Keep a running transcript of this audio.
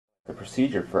The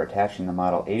procedure for attaching the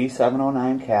Model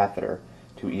 8709 catheter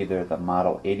to either the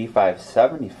Model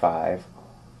 8575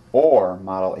 or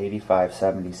Model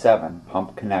 8577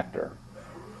 pump connector.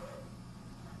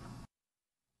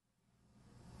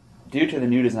 Due to the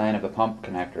new design of the pump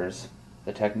connectors,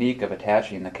 the technique of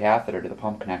attaching the catheter to the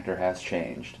pump connector has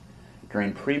changed.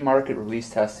 During pre-market release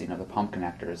testing of the pump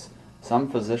connectors, some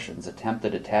physicians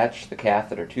attempted to attach the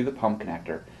catheter to the pump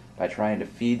connector by trying to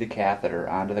feed the catheter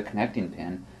onto the connecting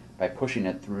pin by pushing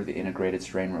it through the integrated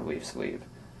strain relief sleeve.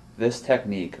 This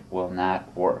technique will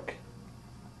not work.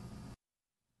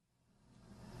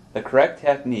 The correct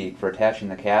technique for attaching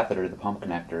the catheter to the pump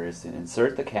connector is to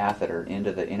insert the catheter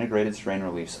into the integrated strain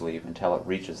relief sleeve until it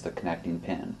reaches the connecting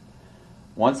pin.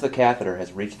 Once the catheter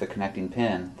has reached the connecting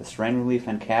pin, the strain relief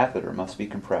and catheter must be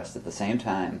compressed at the same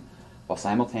time while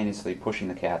simultaneously pushing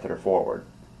the catheter forward.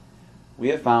 We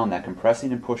have found that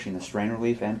compressing and pushing the strain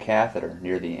relief and catheter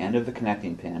near the end of the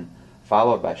connecting pin,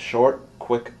 followed by short,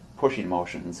 quick pushing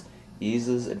motions,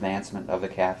 eases advancement of the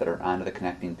catheter onto the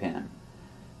connecting pin.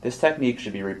 This technique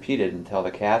should be repeated until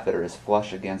the catheter is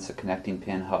flush against the connecting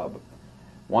pin hub.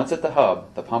 Once at the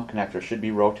hub, the pump connector should be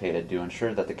rotated to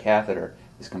ensure that the catheter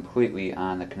is completely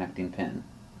on the connecting pin.